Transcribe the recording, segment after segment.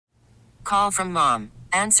Call from mom.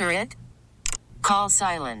 Answer it. Call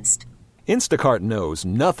silenced. Instacart knows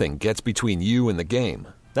nothing gets between you and the game.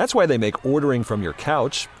 That's why they make ordering from your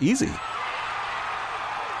couch easy.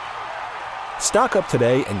 Stock up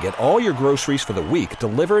today and get all your groceries for the week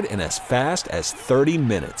delivered in as fast as 30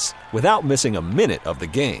 minutes without missing a minute of the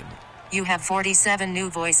game. You have 47 new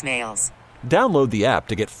voicemails. Download the app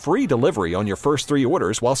to get free delivery on your first 3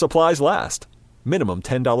 orders while supplies last. Minimum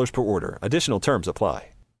 $10 per order. Additional terms apply.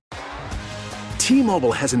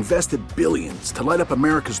 T-Mobile has invested billions to light up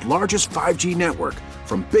America's largest 5G network,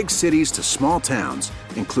 from big cities to small towns,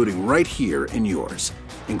 including right here in yours.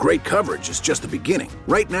 And great coverage is just the beginning.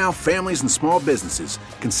 Right now, families and small businesses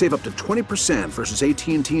can save up to 20% versus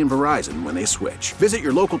AT&T and Verizon when they switch. Visit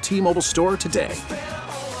your local T-Mobile store today.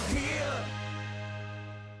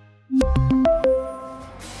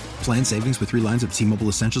 Plan savings with 3 lines of T-Mobile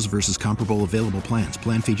Essentials versus comparable available plans.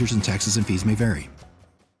 Plan features and taxes and fees may vary.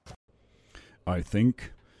 I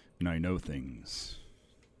think and I know things.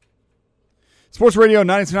 Sports Radio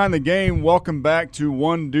 99 The Game. Welcome back to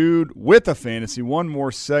One Dude with a Fantasy. One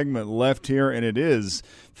more segment left here, and it is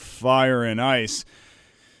Fire and Ice.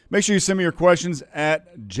 Make sure you send me your questions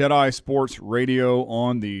at Jedi Sports Radio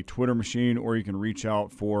on the Twitter machine, or you can reach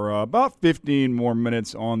out for about 15 more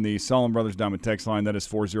minutes on the Solomon Brothers Diamond text line. That is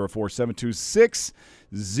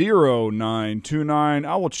 404-726-0929.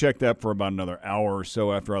 I will check that for about another hour or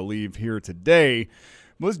so after I leave here today.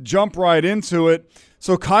 Let's jump right into it.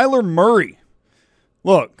 So Kyler Murray,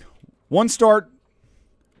 look, one start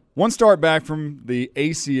back from the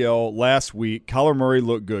ACL last week. Kyler Murray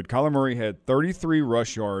looked good. Kyler Murray had 33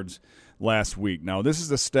 rush yards last week. Now, this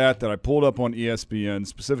is a stat that I pulled up on ESPN,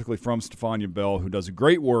 specifically from Stephania Bell, who does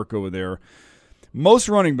great work over there. Most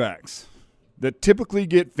running backs that typically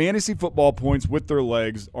get fantasy football points with their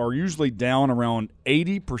legs are usually down around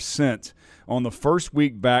 80% on the first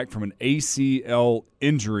week back from an ACL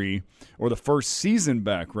injury, or the first season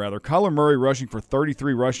back, rather. Kyler Murray rushing for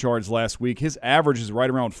 33 rush yards last week. His average is right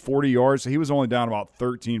around 40 yards, so he was only down about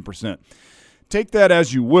 13%. Take that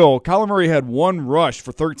as you will. Kyler Murray had one rush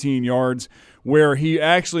for 13 yards where he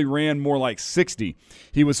actually ran more like 60.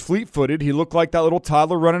 He was fleet-footed. He looked like that little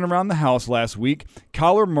toddler running around the house last week.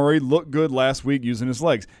 Kyler Murray looked good last week using his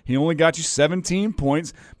legs. He only got you 17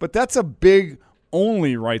 points, but that's a big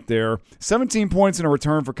only right there. 17 points in a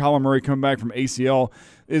return for Kyler Murray coming back from ACL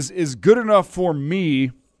is good enough for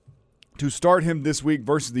me to start him this week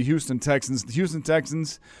versus the Houston Texans. The Houston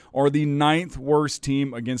Texans are the 9th worst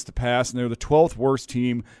team against the pass, and they're the 12th worst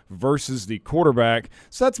team versus the quarterback.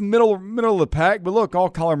 So that's middle of the pack. But look, all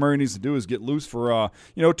Kyler Murray needs to do is get loose for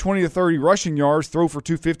 20 to 30 rushing yards, throw for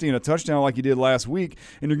 250 and a touchdown like he did last week,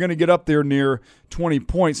 and you're going to get up there near 20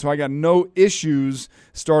 points. So I got no issues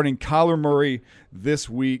starting Kyler Murray this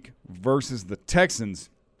week versus the Texans.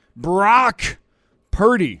 Brock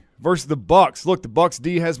Purdy versus the Bucs. Look, the Bucs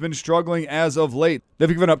D has been struggling as of late. They've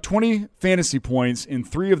given up 20 fantasy points in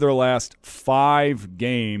 3 of their last 5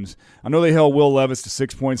 games. I know they held Will Levis to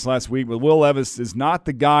 6 points last week, but Will Levis is not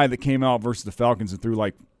the guy that came out versus the Falcons and threw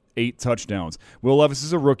like 8 touchdowns. Will Levis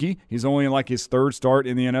is a rookie. He's only in like his 3rd start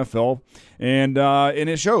in the NFL, and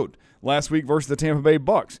it showed last week versus the Tampa Bay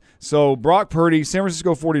Bucs. So Brock Purdy, San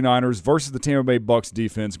Francisco 49ers versus the Tampa Bay Bucs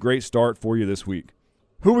defense. Great start for you this week.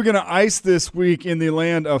 Who are we going to ice this week in the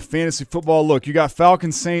land of fantasy football? Look, you got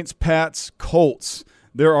Falcons, Saints, Pats, Colts.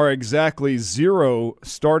 There are exactly 0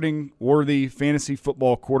 starting-worthy fantasy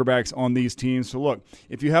football quarterbacks on these teams. So, look,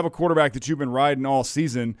 if you have a quarterback that you've been riding all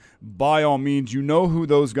season, by all means, you know who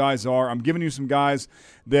those guys are. I'm giving you some guys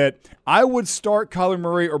that I would start Kyler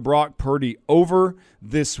Murray or Brock Purdy over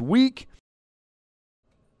this week.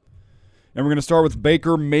 And we're going to start with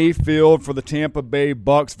Baker Mayfield for the Tampa Bay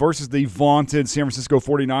Bucs versus the vaunted San Francisco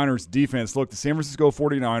 49ers defense. Look, the San Francisco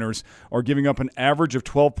 49ers are giving up an average of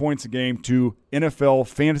 12 points a game to NFL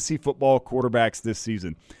fantasy football quarterbacks this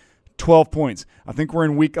season. 12 points. I think we're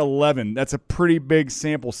in week 11. That's a pretty big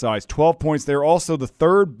sample size. 12 points. They're also the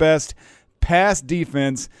 3rd best pass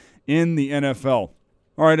defense in the NFL.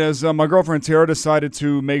 All right, as my girlfriend Tara decided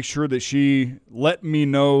to make sure that she let me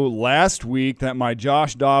know last week that my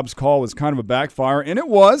Josh Dobbs call was kind of a backfire, and it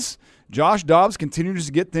was. Josh Dobbs continues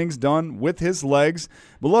to get things done with his legs.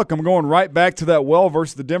 But look, I'm going right back to that well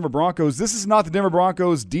versus the Denver Broncos. This is not the Denver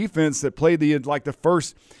Broncos defense that played the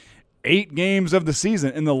first 8 games of the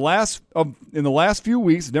season. In the last few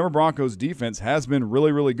weeks, the Denver Broncos defense has been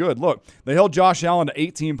really, really good. Look, they held Josh Allen to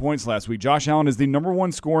 18 points last week. Josh Allen is the number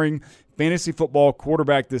 1 scoring fantasy football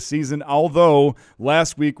quarterback this season, although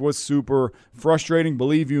last week was super frustrating.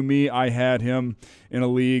 Believe you me, I had him in a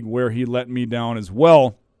league where he let me down as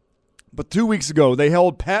well. But 2 weeks ago, they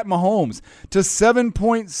held Pat Mahomes to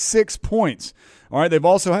 7.6 points. All right, they've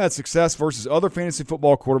also had success versus other fantasy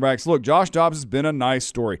football quarterbacks. Look, Josh Dobbs has been a nice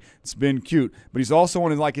story. It's been cute. But he's also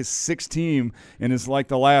on his sixth team in his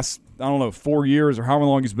the last, 4 years or however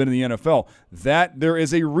long he's been in the NFL. There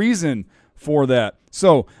is a reason for that.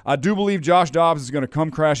 So I do believe Josh Dobbs is going to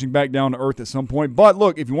come crashing back down to earth at some point. But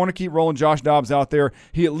look, if you want to keep rolling Josh Dobbs out there,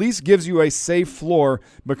 he at least gives you a safe floor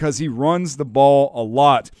because he runs the ball a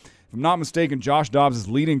lot. If I'm not mistaken, Josh Dobbs is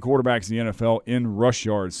leading quarterbacks in the NFL in rush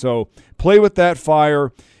yards. So play with that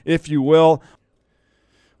fire, if you will.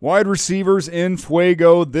 Wide receivers in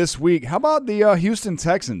fuego this week. How about the Houston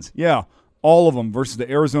Texans? Yeah, all of them versus the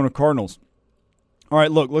Arizona Cardinals. All right,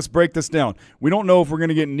 look, let's break this down. We don't know if we're going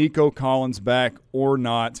to get Nico Collins back or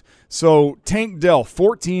not. So Tank Dell,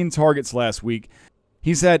 14 targets last week.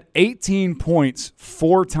 He's had 18 points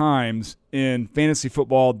 4 times in fantasy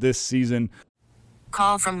football this season.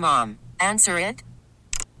 Call from mom. Answer it.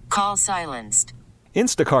 Call silenced.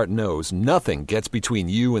 Instacart knows nothing gets between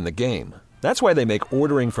you and the game. That's why they make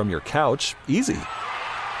ordering from your couch easy.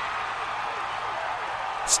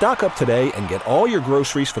 Stock up today and get all your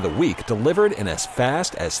groceries for the week delivered in as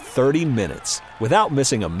fast as 30 minutes without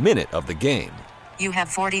missing a minute of the game. You have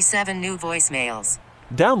 47 new voicemails.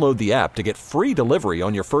 Download the app to get free delivery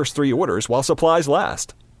on your first 3 orders while supplies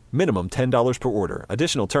last. Minimum $10 per order.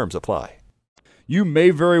 Additional terms apply. You may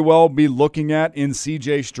very well be looking at in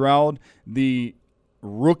C.J. Stroud the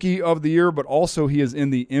Rookie of the Year, but also he is in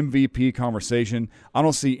the MVP conversation. I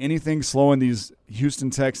don't see anything slowing these Houston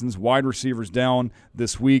Texans wide receivers down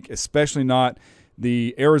this week, especially not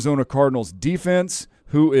the Arizona Cardinals defense,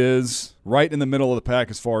 who is right in the middle of the pack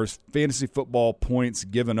as far as fantasy football points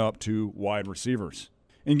given up to wide receivers.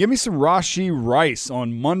 And give me some Rashee Rice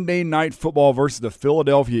on Monday Night Football versus the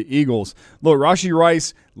Philadelphia Eagles. Look, Rashee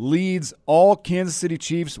Rice leads all Kansas City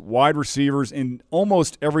Chiefs wide receivers in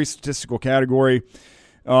almost every statistical category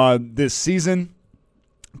this season,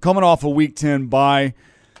 coming off a Week 10 bye.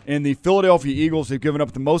 And the Philadelphia Eagles have given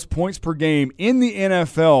up the most points per game in the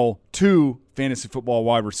NFL to fantasy football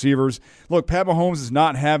wide receivers. Look, Pat Mahomes is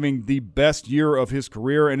not having the best year of his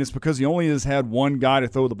career, and it's because he only has had one guy to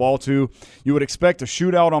throw the ball to. You would expect a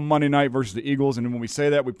shootout on Monday night versus the Eagles, and when we say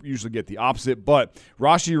that, we usually get the opposite. But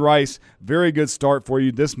Rashee Rice, very good start for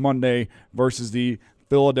you this Monday versus the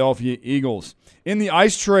Philadelphia Eagles. In the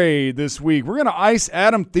ice trade this week, we're going to ice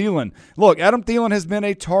Adam Thielen. Look, Adam Thielen has been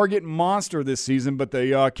a target monster this season, but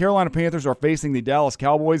the Carolina Panthers are facing the Dallas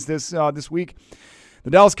Cowboys this week. The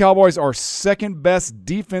Dallas Cowboys are second best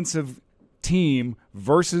defensive team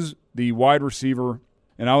versus the wide receiver,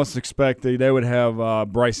 and I would expect they would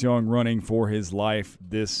have Bryce Young running for his life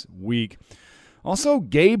this week. Also,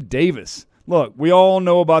 Gabe Davis. Look, we all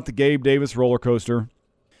know about the Gabe Davis roller coaster.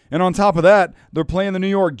 And on top of that, they're playing the New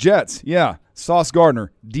York Jets. Yeah, Sauce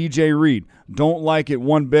Gardner, DJ Reed. Don't like it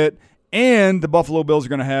one bit. And the Buffalo Bills are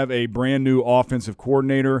going to have a brand new offensive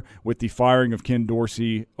coordinator with the firing of Ken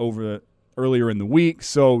Dorsey earlier in the week.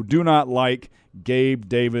 So do not like Gabe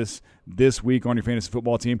Davis this week on your fantasy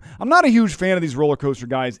football team. I'm not a huge fan of these roller coaster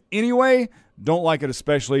guys anyway. Don't like it,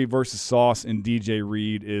 especially versus Sauce and DJ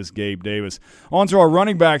Reed is Gabe Davis. On to our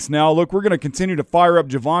running backs now. Look, we're going to continue to fire up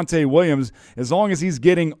Javonte Williams as long as he's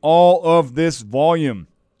getting all of this volume.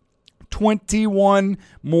 21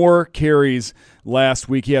 more carries last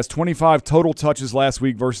week. He has 25 total touches last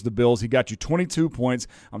week versus the Bills. He got you 22 points.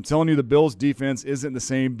 I'm telling you, the Bills' defense isn't the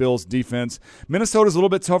same Bills' defense. Minnesota's a little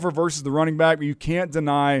bit tougher versus the running back, but you can't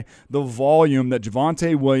deny the volume that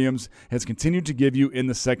Javonte Williams has continued to give you in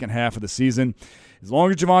the second half of the season. As long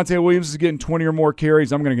as Javonte Williams is getting 20 or more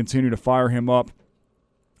carries, I'm going to continue to fire him up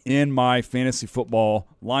in my fantasy football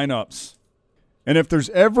lineups. And if there's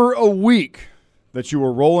ever a week that you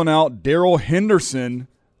were rolling out Darrell Henderson,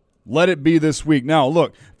 let it be this week. Now,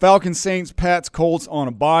 look, Falcons, Saints, Pats, Colts on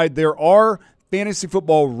a bye. There are fantasy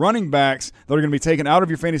football running backs that are going to be taken out of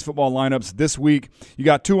your fantasy football lineups this week. You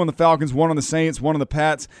got 2 on the Falcons, 1 on the Saints, 1 on the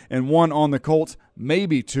Pats, and 1 on the Colts.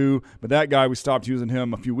 Maybe 2, but that guy, we stopped using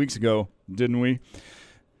him a few weeks ago, didn't we?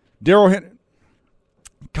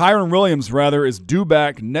 Kyron Williams, is due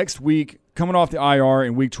back next week, coming off the IR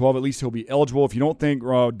in Week 12. At least he'll be eligible. If you don't think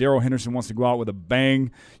Darrell Henderson wants to go out with a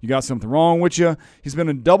bang, you got something wrong with you. He's been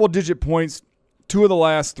in double-digit points 2 of the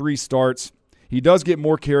last 3 starts. He does get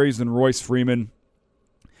more carries than Royce Freeman.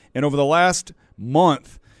 And over the last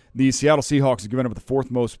month, the Seattle Seahawks have given up the 4th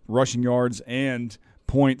most rushing yards and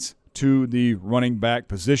points to the running back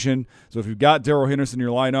position. So if you've got Darrell Henderson in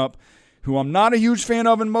your lineup, who I'm not a huge fan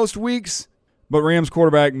of in most weeks, but Rams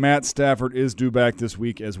quarterback Matt Stafford is due back this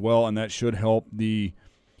week as well, and that should help the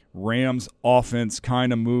Rams offense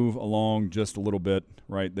kind of move along just a little bit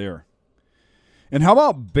right there. And how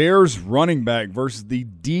about Bears running back versus the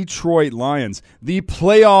Detroit Lions, the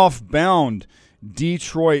playoff-bound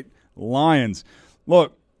Detroit Lions?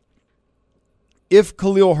 Look, if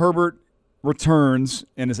Khalil Herbert returns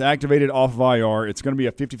and is activated off of IR, it's going to be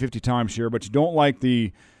a 50-50 timeshare, but you don't like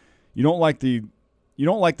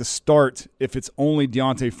the start if it's only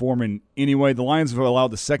Deontay Foreman anyway. The Lions have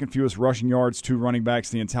allowed the second fewest rushing yards to running backs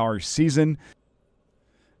the entire season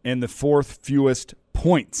and the fourth fewest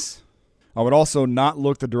points. I would also not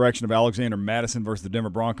look the direction of Alexander Mattison versus the Denver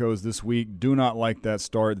Broncos this week. Do not like that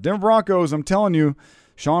start. The Denver Broncos, I'm telling you,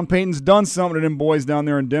 Sean Payton's done something to them boys down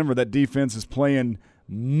there in Denver. That defense is playing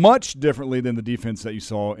much differently than the defense that you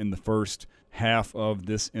saw in the first half of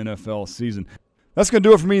this NFL season. That's going to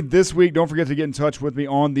do it for me this week. Don't forget to get in touch with me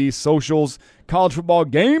on the socials. College football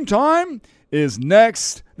game time is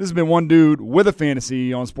next. This has been One Dude with a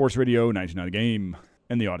Fantasy on Sports Radio 99 Game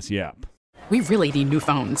and the Odyssey app. We really need new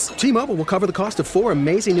phones. T-Mobile will cover the cost of 4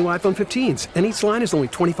 amazing new iPhone 15s, and each line is only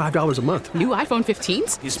 $25 a month. New iPhone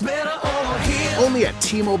 15s? It's better over here. Only at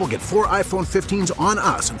T-Mobile, get 4 iPhone 15s on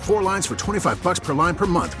us and 4 lines for $25 per line per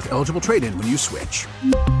month with eligible trade-in when you switch.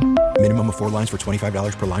 Minimum of 4 lines for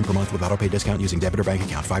 $25 per line per month with autopay discount using debit or bank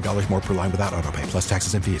account. $5 more per line without autopay, plus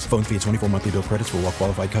taxes and fees. Phone fee at 24 monthly bill credits for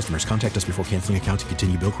well-qualified customers. Contact us before canceling account to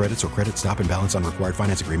continue bill credits or credit stop and balance on required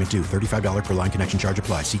finance agreement due. $35 per line connection charge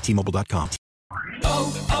applies. See T-Mobile.com.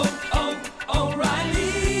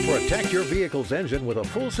 O'Reilly. Protect your vehicle's engine with a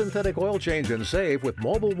full synthetic oil change and save with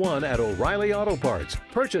Mobile One at O'Reilly Auto Parts.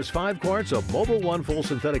 Purchase 5 quarts of Mobile One full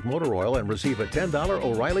synthetic motor oil and receive a $10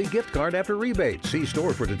 O'Reilly gift card after rebate. See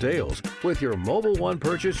store for details. With your Mobile One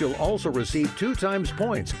purchase, you'll also receive 2 times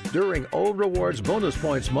points during O Rewards Bonus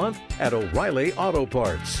Points Month at O'Reilly Auto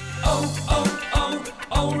Parts.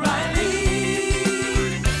 O'Reilly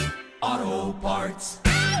Auto Parts.